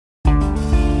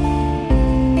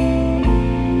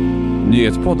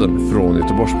Nyhetspodden från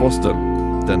Göteborgs-Posten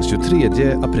den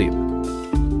 23 april.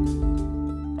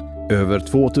 Över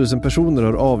 2000 personer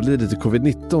har avlidit i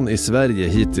covid-19 i Sverige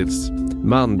hittills.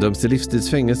 Man döms till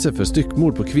livstidsfängelse för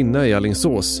styckmord på kvinna i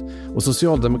Alingsås och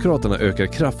Socialdemokraterna ökar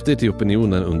kraftigt i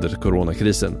opinionen under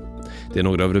coronakrisen. Det är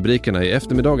några av rubrikerna i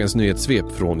eftermiddagens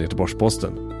nyhetssvep från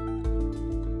Göteborgs-Posten.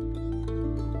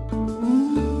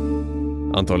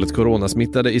 Antalet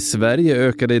coronasmittade i Sverige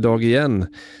ökade idag igen.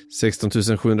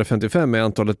 16 755 är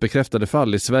antalet bekräftade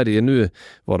fall i Sverige nu,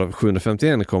 varav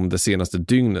 751 kom det senaste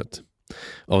dygnet.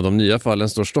 Av de nya fallen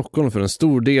står Stockholm för en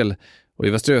stor del och i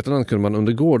Västra Götaland kunde man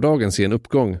under gårdagen se en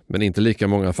uppgång, men inte lika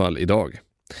många fall idag.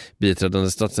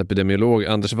 Biträdande statsepidemiolog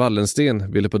Anders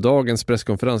Wallensten ville på dagens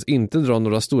presskonferens inte dra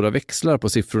några stora växlar på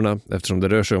siffrorna eftersom det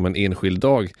rör sig om en enskild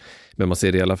dag, men man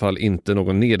ser i alla fall inte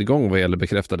någon nedgång vad gäller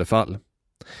bekräftade fall.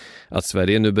 Att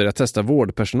Sverige nu börjar testa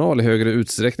vårdpersonal i högre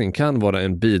utsträckning kan vara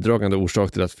en bidragande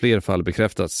orsak till att fler fall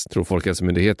bekräftats, tror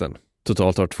Folkhälsomyndigheten.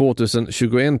 Totalt har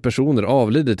 2021 personer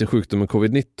avlidit i sjukdomen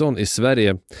covid-19 i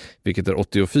Sverige, vilket är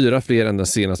 84 fler än den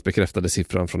senast bekräftade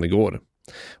siffran från igår.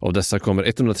 Av dessa kommer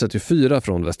 134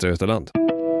 från Västra Götaland.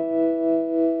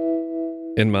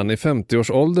 En man i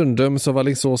 50-årsåldern döms av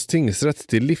Alingsås tingsrätt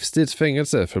till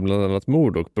livstidsfängelse för bland annat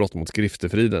mord och brott mot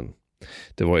griftefriden.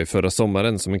 Det var i förra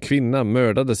sommaren som en kvinna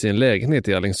mördades i en lägenhet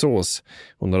i Alingsås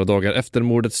och några dagar efter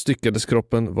mordet styckades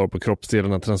kroppen varpå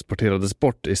kroppsdelarna transporterades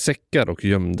bort i säckar och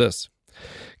gömdes.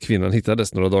 Kvinnan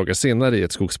hittades några dagar senare i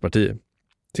ett skogsparti.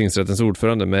 Tingsrättens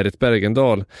ordförande Merit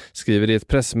Bergendahl skriver i ett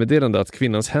pressmeddelande att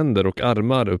kvinnans händer och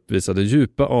armar uppvisade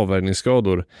djupa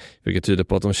avvärjningsskador, vilket tyder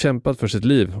på att hon kämpat för sitt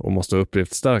liv och måste ha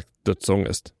upplevt starkt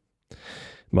dödsångest.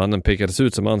 Mannen pekades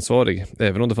ut som ansvarig,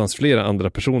 även om det fanns flera andra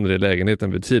personer i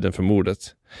lägenheten vid tiden för mordet.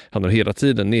 Han har hela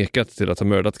tiden nekat till att ha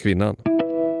mördat kvinnan.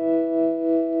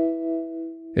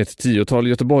 Ett 10-tal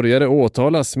göteborgare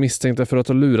åtalas misstänkta för att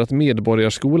ha lurat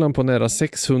Medborgarskolan på nära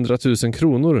 600 000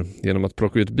 kronor genom att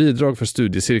plocka ut bidrag för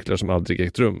studiecirklar som aldrig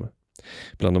ägt rum.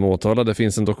 Bland de åtalade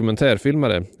finns en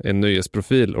dokumentärfilmare, en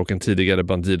nöjesprofil och en tidigare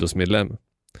Bandidos-medlem.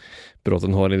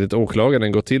 Brotten har enligt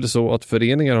åklagaren gått till så att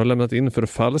föreningar har lämnat in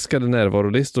förfalskade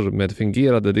närvarolistor med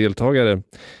fingerade deltagare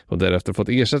och därefter fått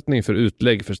ersättning för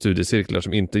utlägg för studiecirklar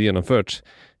som inte genomförts,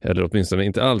 eller åtminstone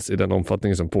inte alls i den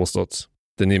omfattning som påståtts.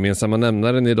 Den gemensamma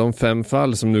nämnaren i de 5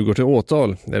 fall som nu går till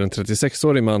åtal är en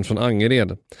 36-årig man från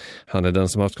Angered. Han är den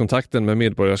som haft kontakten med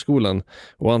Medborgarskolan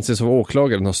och anses av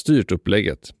åklagaren ha styrt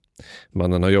upplägget.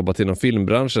 Mannen har jobbat inom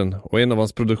filmbranschen och en av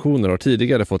hans produktioner har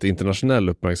tidigare fått internationell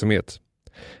uppmärksamhet.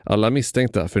 Alla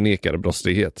misstänkta förnekar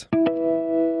brottslighet.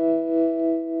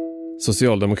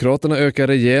 Socialdemokraterna ökar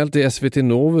rejält i SVT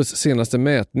Novus senaste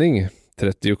mätning.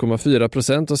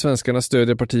 30,4% av svenskarna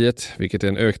stödjer partiet, vilket är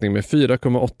en ökning med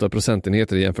 4,8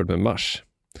 procentenheter jämfört med mars.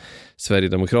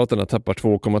 Sverigedemokraterna tappar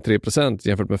 2,3%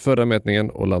 jämfört med förra mätningen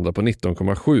och landar på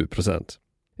 19,7%.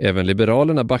 Även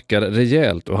Liberalerna backar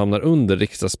rejält och hamnar under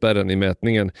riksdagsspärren i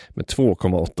mätningen med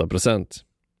 2,8%.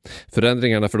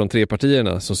 Förändringarna för de 3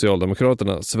 partierna,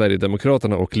 Socialdemokraterna,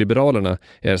 Sverigedemokraterna och Liberalerna,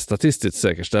 är statistiskt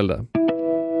säkerställda.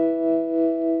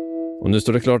 Och nu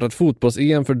står det klart att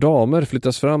fotbolls-EM för damer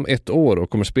flyttas fram 1 år och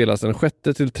kommer spelas den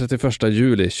 6-31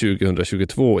 juli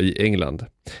 2022 i England.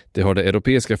 Det har det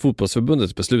Europeiska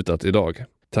fotbollsförbundet beslutat idag.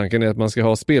 Tanken är att man ska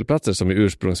ha spelplatser som i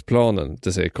ursprungsplanen,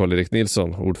 det säger Karl-Erik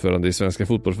Nilsson, ordförande i Svenska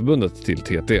fotbollsförbundet, till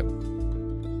TT.